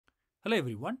Hello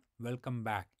everyone, welcome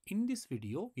back. In this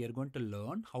video, we are going to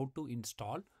learn how to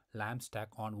install LAMP stack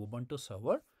on Ubuntu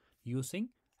server using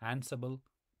Ansible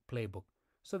Playbook.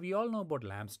 So we all know about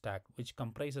LAMP stack, which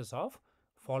comprises of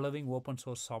following open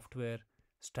source software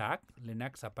stack: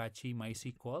 Linux, Apache,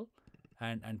 MySQL,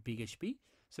 and PHP.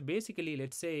 So basically,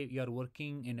 let's say you are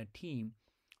working in a team,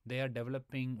 they are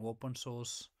developing open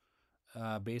source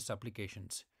based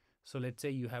applications. So let's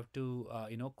say you have to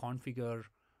configure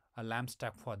a LAMP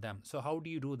stack for them. So how do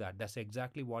you do that? That's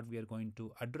exactly what we are going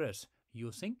to address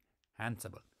using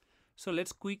Ansible. So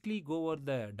let's quickly go over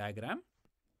the diagram.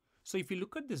 So if you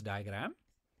look at this diagram,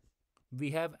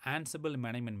 we have Ansible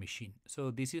management machine.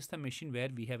 So this is the machine where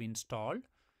we have installed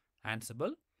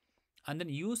Ansible. And then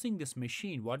using this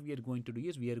machine, what we are going to do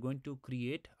is we are going to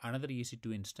create another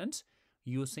EC2 instance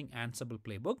using Ansible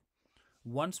Playbook.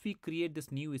 Once we create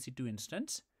this new EC2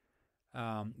 instance,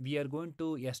 we are going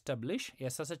to establish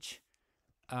SSH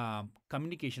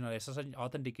communication or SSH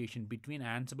authentication between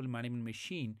Ansible management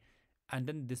machine and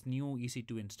then this new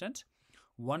EC2 instance.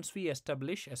 Once we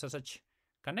establish SSH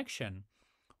connection,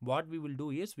 what we will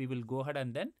do is we will go ahead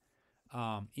and then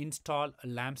install a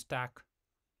LAMP stack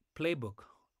playbook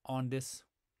on this.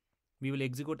 We will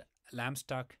execute LAMP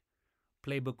stack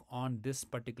playbook on this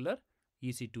particular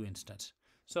EC2 instance.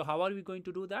 So how are we going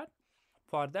to do that?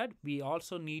 For that, we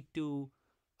also need to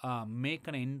make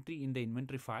an entry in the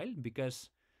inventory file, because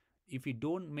if we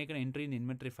don't make an entry in the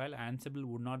inventory file, Ansible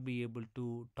would not be able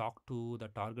to talk to the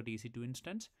target EC2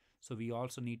 instance. So we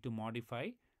also need to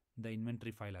modify the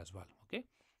inventory file as well. Okay.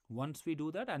 Once we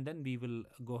do that, and then we will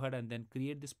go ahead and then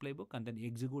create this playbook and then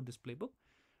execute this playbook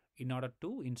in order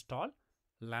to install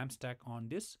LAMP stack on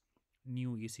this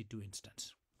new EC2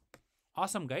 instance.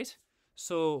 Awesome, guys.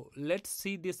 So let's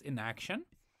see this in action.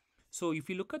 So if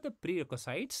you look at the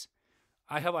prerequisites,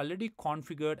 I have already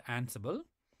configured Ansible.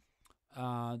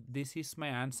 This is my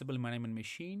Ansible management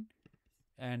machine,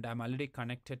 and I'm already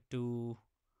connected to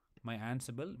my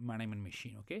Ansible management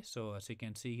machine. Okay, so as you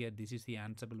can see here, this is the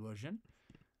Ansible version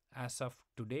as of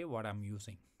today what I'm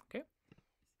using. Okay,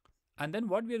 and then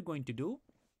what we are going to do,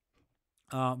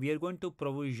 we are going to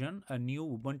provision a new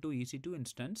Ubuntu EC2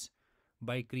 instance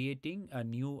by creating a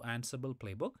new Ansible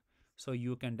playbook. So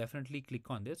you can definitely click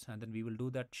on this, and then we will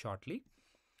do that shortly.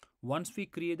 Once we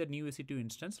create the new EC2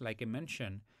 instance, like I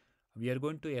mentioned, we are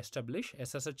going to establish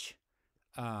SSH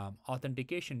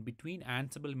authentication between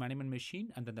Ansible management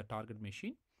machine and then the target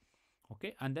machine.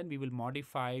 Okay, and then we will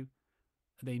modify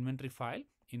the inventory file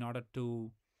in order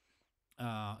to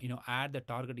add the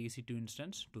target EC2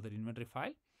 instance to the inventory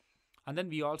file. And then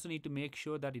we also need to make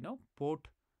sure that port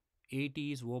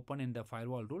 80 is open in the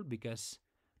firewall rule, because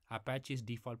Apache's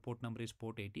default port number is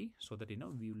port 80, so that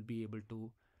we will be able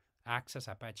to access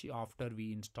Apache after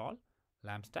we install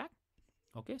LAMP stack.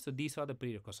 Okay, so these are the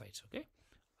prerequisites. Okay,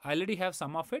 I already have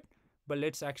some of it, but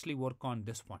let's actually work on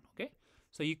this one. Okay,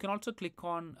 so you can also click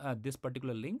on this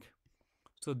particular link.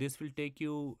 So this will take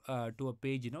you to a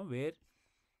page where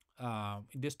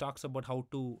this talks about how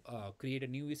to create a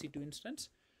new EC2 instance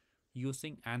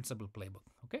using Ansible playbook.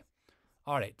 Okay.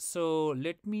 All right, so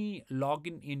let me log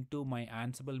in into my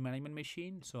Ansible management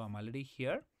machine. So I'm already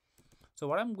here. So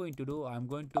what I'm going to do, I'm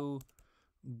going to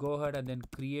go ahead and then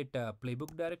create a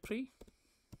playbook directory.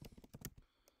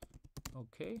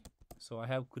 Okay, so I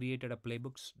have created a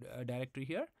playbooks directory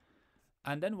here.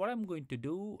 And then what I'm going to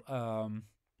do, I'm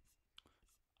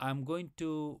going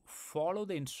to follow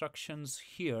the instructions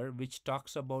here, which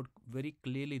talks about very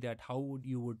clearly that how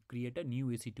you would create a new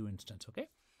EC2 instance. Okay.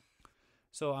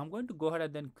 So I'm going to go ahead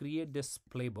and then create this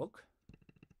playbook.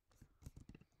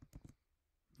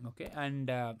 Okay,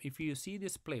 and if you see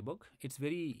this playbook, it's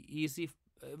very easy,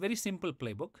 very simple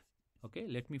playbook. Okay,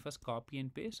 let me first copy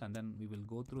and paste, and then we will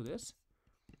go through this.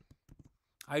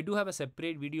 I do have a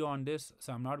separate video on this,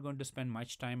 so I'm not going to spend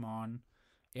much time on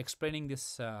explaining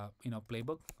this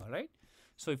playbook. All right,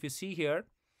 so if you see here,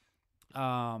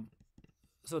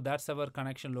 so that's our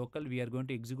connection local. We are going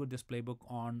to execute this playbook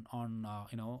on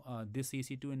this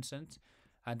EC2 instance,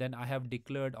 and then I have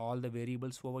declared all the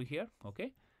variables over here.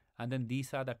 Okay, and then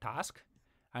these are the tasks.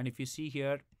 And if you see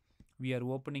here, we are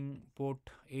opening port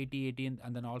 8080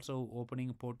 and then also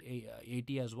opening port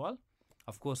 80 as well.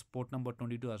 Of course, port number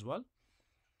 22 as well.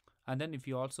 And then if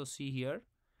you also see here,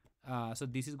 so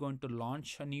this is going to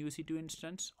launch a new EC2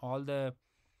 instance. All the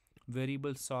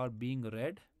variables are being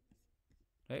read,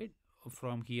 right,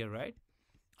 from here, right?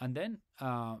 And then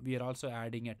we are also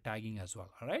adding a tagging as well.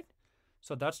 All right,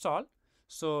 so that's all.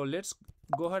 So let's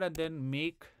go ahead and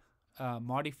then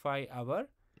modify our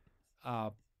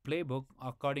playbook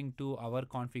according to our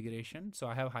configuration. So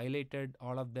I have highlighted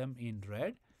all of them in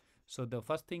red. So the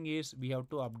first thing is we have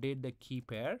to update the key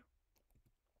pair.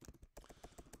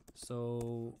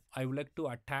 So I would like to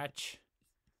attach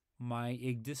my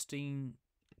existing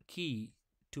key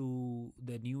to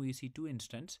the new EC2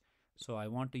 instance. So I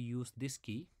want to use this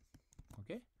key.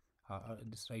 Okay,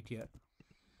 this right here.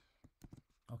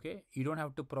 Okay, you don't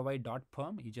have to provide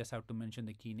 .perm, you just have to mention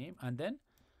the key name, and then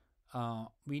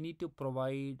we need to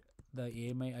provide the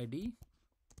AMI ID.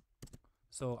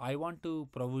 So I want to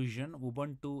provision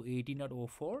Ubuntu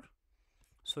 18.04.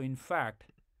 So in fact,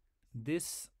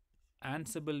 this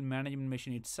Ansible management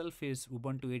machine itself is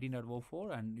Ubuntu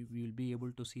 18.04, and we will be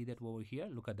able to see that over here.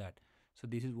 Look at that. So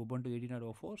this is Ubuntu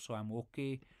 18.04. So I'm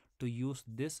okay to use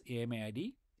this AMI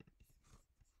ID.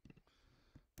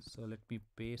 So let me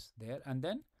paste there, and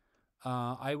then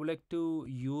I would like to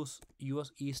use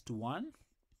US East 1.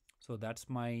 So that's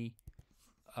my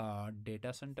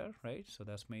data center, right? So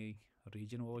that's my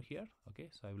region over here. Okay,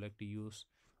 so I would like to use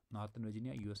Northern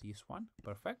Virginia US East 1.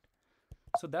 Perfect.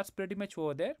 So that's pretty much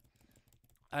over there.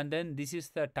 And then this is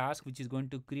the task which is going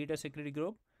to create a security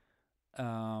group.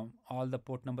 All the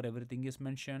port number, everything is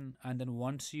mentioned. And then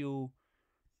once you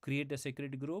create the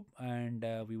security group, and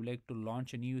we would like to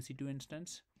launch a new EC2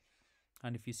 instance.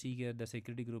 And if you see here, the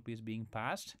security group is being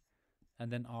passed,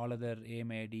 and then all other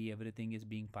AMI ID, everything is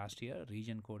being passed here,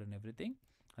 region code and everything.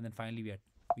 And then finally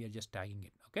we are just tagging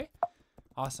it. Okay,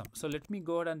 awesome. So let me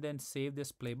go ahead and then save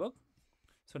this playbook.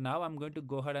 So now I'm going to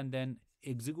go ahead and then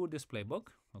execute this playbook.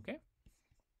 Okay,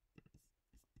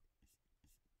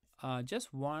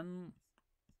 just one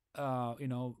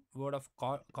word of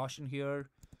caution here.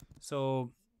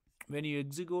 So when you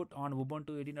execute on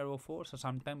Ubuntu 18.04, so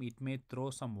sometimes it may throw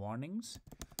some warnings.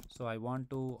 So I want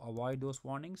to avoid those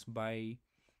warnings by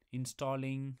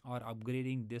installing or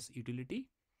upgrading this utility.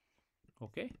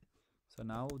 Okay, so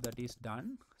now that is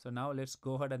done. So now let's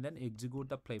go ahead and then execute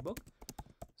the playbook.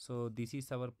 So this is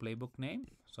our playbook name.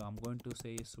 So I'm going to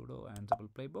say sudo Ansible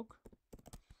Playbook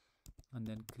and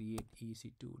then create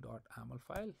ec2.aml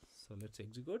file. So let's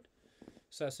execute.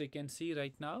 So as you can see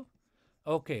right now,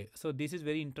 okay, so this is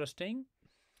very interesting.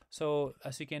 So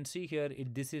as you can see here,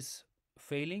 this is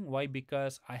failing. Why?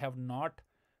 Because I have not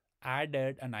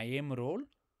added an IAM role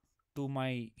to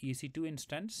my EC2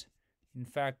 instance. In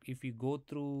fact, if you go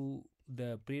through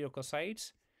the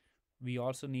prerequisites, we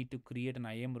also need to create an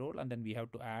IAM role, and then we have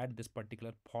to add this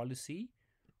particular policy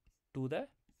to the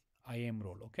IAM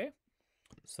role. Okay,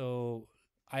 so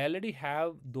I already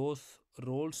have those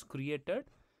roles created.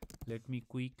 Let me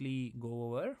quickly go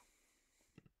over.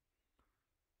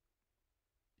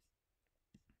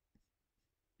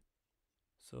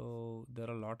 So there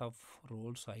are a lot of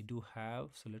roles I do have.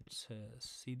 So let's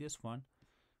see this one.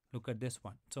 Look at this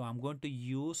one. So I'm going to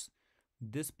use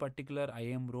this particular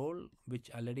IAM role which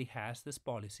already has this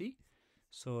policy.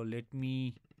 So let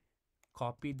me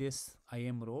copy this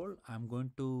IAM role. I'm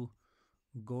going to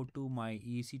go to my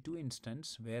EC2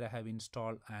 instance where I have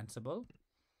installed Ansible,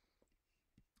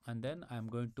 and then I'm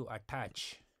going to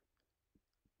attach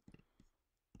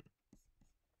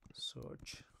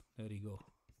search. There you go.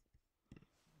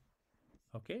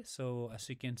 Okay, so as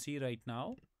you can see right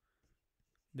now,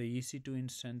 the EC2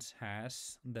 instance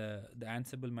has the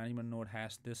Ansible management node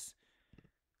has this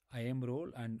IAM role,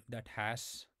 and that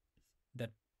has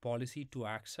that policy to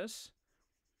access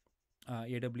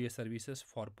AWS services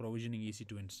for provisioning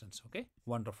EC2 instance. Okay,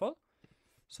 wonderful.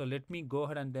 So let me go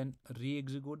ahead and then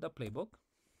re-execute the playbook.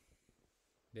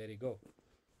 There you go.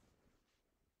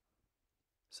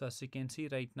 So as you can see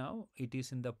right now, it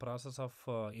is in the process of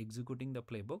executing the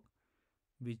playbook,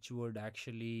 which would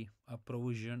actually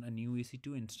provision a new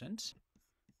EC2 instance.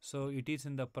 So it is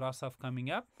in the process of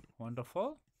coming up.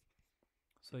 Wonderful.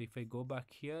 So if I go back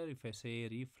here, if I say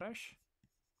refresh,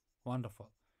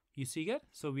 wonderful. You see here,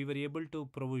 so we were able to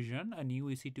provision a new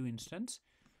EC2 instance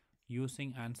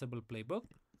using Ansible Playbook.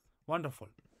 Wonderful.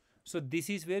 So this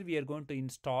is where we are going to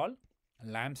install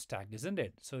LAMP stack, isn't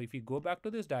it? So if you go back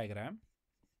to this diagram,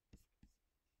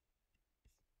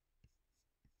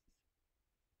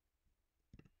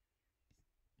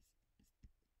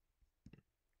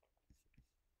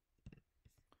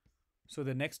 so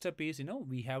the next step is,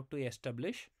 we have to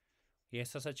establish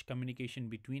SSH communication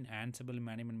between Ansible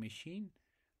management machine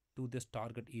to this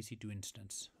target EC2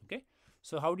 instance. Okay,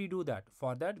 so how do you do that?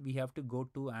 For that, we have to go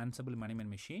to Ansible management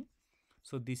machine.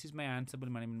 So this is my Ansible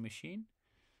management machine.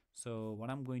 So what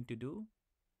I'm going to do,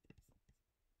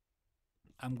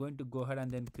 I'm going to go ahead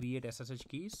and then create SSH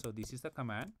keys. So this is the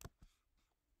command,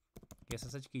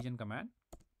 SSH keygen command.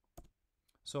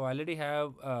 So I already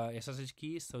have SSH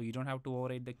keys, so you don't have to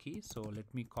override the keys. So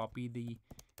let me copy the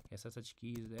SSH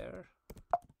keys there.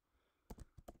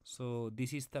 So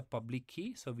this is the public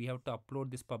key. So we have to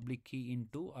upload this public key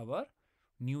into our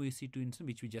new EC2 instance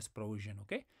which we just provisioned.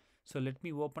 Okay. So let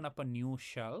me open up a new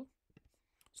shell.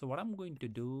 So what I'm going to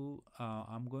do,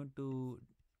 I'm going to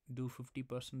do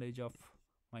 50% of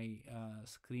my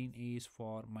screen is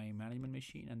for my management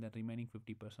machine, and the remaining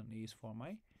 50% is for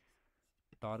my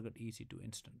target EC2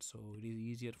 instance. So it is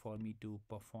easier for me to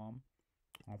perform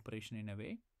operation in a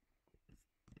way.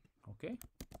 Okay.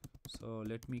 So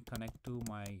let me connect to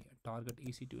my target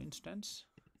EC2 instance.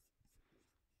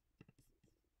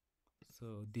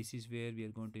 So this is where we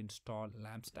are going to install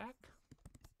LAMP stack.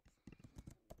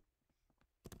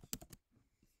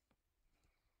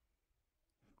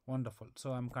 Wonderful.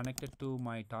 So I'm connected to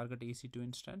my target EC2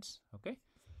 instance. Okay.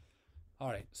 All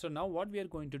right. So now what we are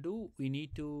going to do, we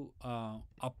need to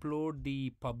upload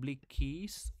the public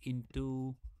keys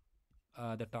into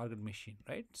the target machine,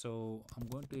 right? So I'm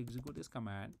going to execute this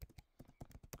command.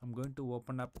 I'm going to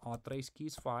open up authorized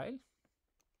keys file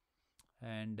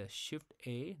and shift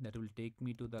A, that will take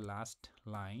me to the last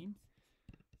line,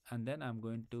 and then I'm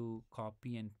going to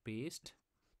copy and paste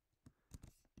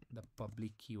the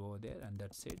public key over there, and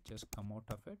that's it. Just come out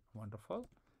of it. Wonderful.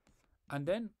 And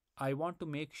then I want to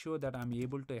make sure that I'm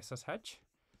able to SSH.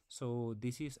 So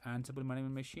this is Ansible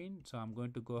management machine. So I'm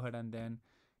going to go ahead and then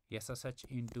SSH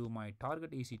into my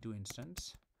target EC2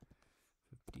 instance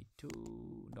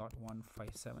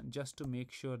 52.157 just to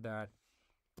make sure that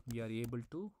we are able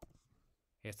to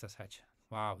SSH.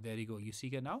 Wow, there you go. You see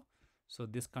here now. So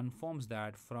this confirms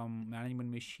that from management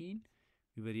machine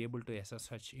we were able to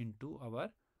SSH into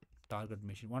our target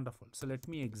machine. Wonderful. So let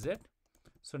me exit.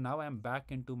 So now I am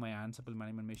back into my Ansible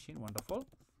management machine. Wonderful.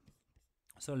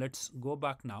 So let's go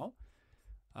back now.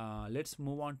 Let's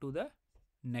move on to the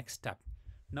next step.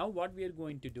 Now what we are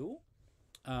going to do,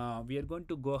 we are going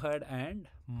to go ahead and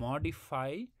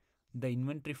modify the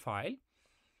inventory file.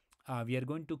 We are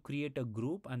going to create a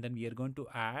group, and then we are going to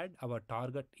add our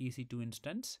target EC2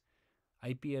 instance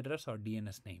IP address or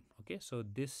DNS name. Okay, so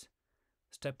this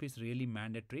step is really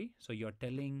mandatory. So you're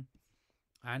telling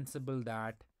Ansible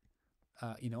that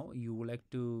you would like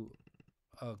to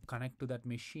connect to that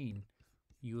machine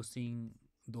using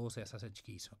those SSH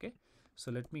keys. Okay,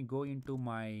 so let me go into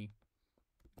my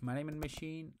management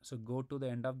machine. So go to the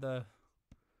end of the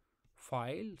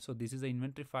file. So this is the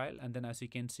inventory file, and then as you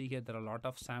can see here, there are a lot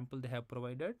of sample they have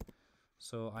provided.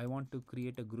 So I want to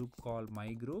create a group called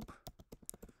my group,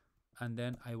 and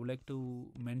then I would like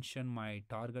to mention my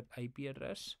target IP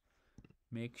address.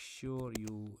 Make sure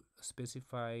you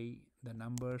specify the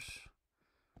numbers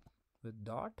with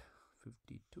dot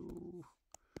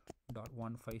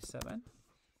 52.157,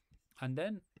 and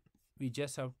then we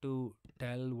just have to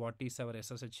tell what is our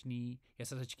SSH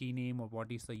key name, or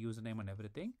what is the username and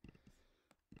everything.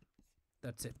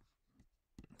 That's it.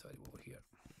 Sorry, over here.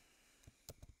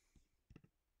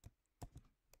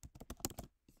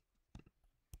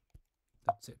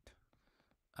 That's it.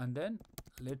 And then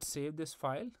let's save this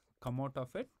file, come out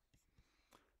of it.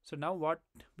 So now what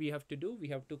we have to do, we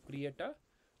have to create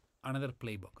another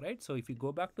playbook, right? So if you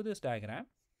go back to this diagram,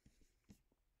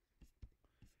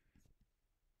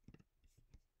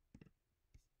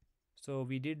 so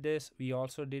we did this, we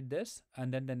also did this,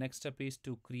 and then the next step is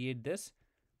to create this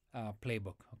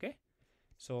playbook. Okay,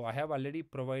 so I have already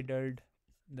provided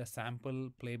the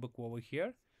sample playbook over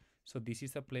here. So this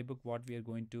is the playbook what we are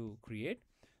going to create.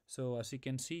 So as you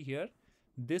can see here,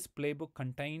 this playbook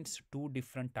contains two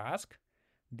different tasks.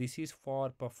 This is for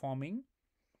performing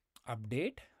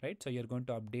update, right? So you're going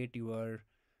to update your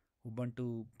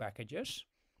Ubuntu packages,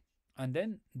 and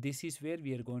then this is where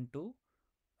we are going to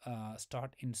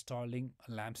start installing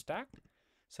LAMP stack.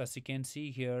 So as you can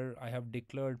see here, I have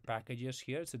declared packages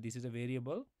here. So this is a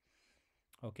variable.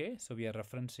 Okay, so we are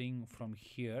referencing from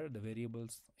here, the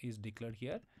variables is declared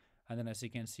here, and then as you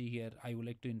can see here, I would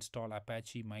like to install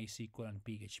Apache, MySQL and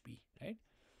PHP, right?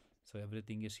 So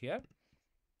everything is here.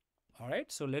 All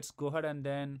right, so let's go ahead and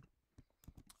then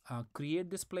create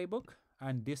this playbook,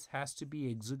 and this has to be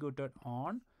executed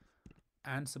on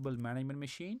Ansible management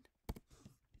machine.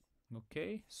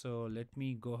 Okay, so let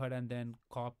me go ahead and then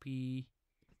copy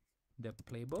the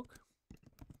playbook.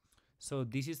 So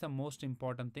this is the most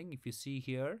important thing. If you see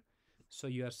here, so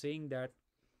you are saying that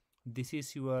this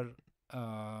is your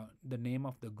the name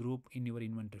of the group in your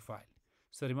inventory file.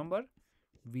 So remember,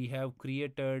 we have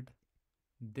created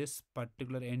this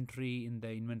particular entry in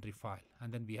the inventory file,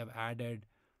 and then we have added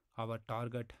our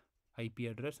target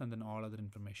IP address and then all other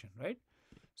information, right?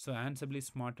 So Ansible is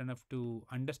smart enough to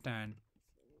understand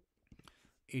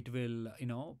it will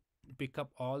pick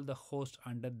up all the hosts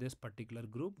under this particular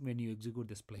group when you execute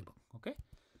this playbook. Okay,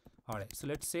 all right, so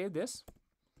let's save this.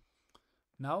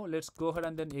 Now let's go ahead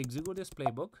and then execute this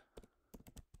playbook.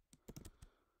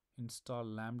 Install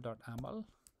lamp.aml.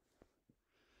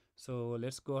 So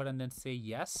let's go ahead and then say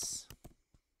yes.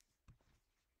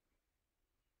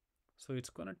 So it's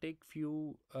gonna take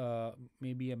few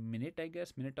maybe a minute, I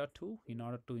guess, minute or two, in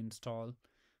order to install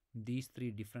these three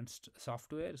different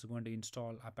software. It's going to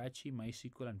install Apache,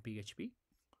 MySQL, and PHP.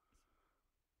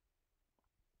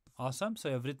 Awesome.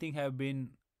 So everything have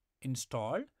been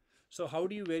installed. So how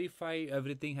do you verify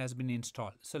everything has been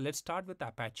installed? So let's start with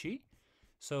Apache.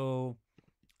 So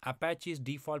Apache's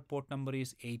default port number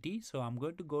is 80. So I'm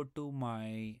going to go to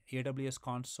my AWS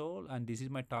console, and this is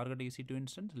my target EC2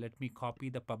 instance. Let me copy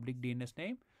the public DNS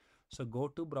name. So go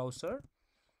to browser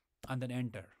and then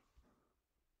enter.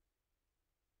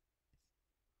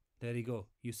 There you go.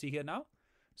 You see here now.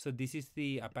 So this is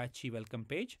the Apache welcome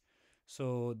page.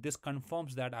 So this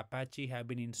confirms that Apache have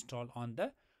been installed on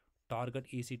the target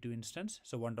EC2 instance.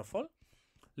 So wonderful.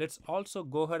 Let's also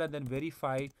go ahead and then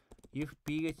verify if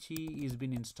PHP is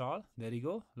been installed. There you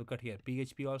go. Look at here.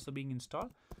 PHP also being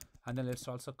installed. And then let's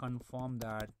also confirm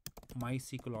that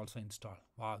MySQL also installed.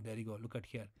 Wow, there you go. Look at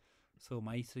here. So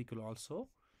MySQL also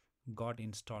got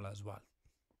installed as well.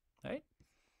 Right?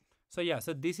 So yeah,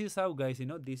 so this is how, guys,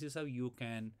 this is how you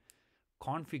can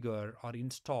configure or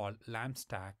install LAMP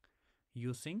stack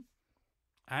using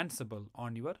Ansible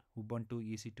on your Ubuntu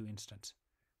EC2 instance.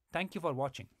 Thank you for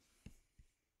watching.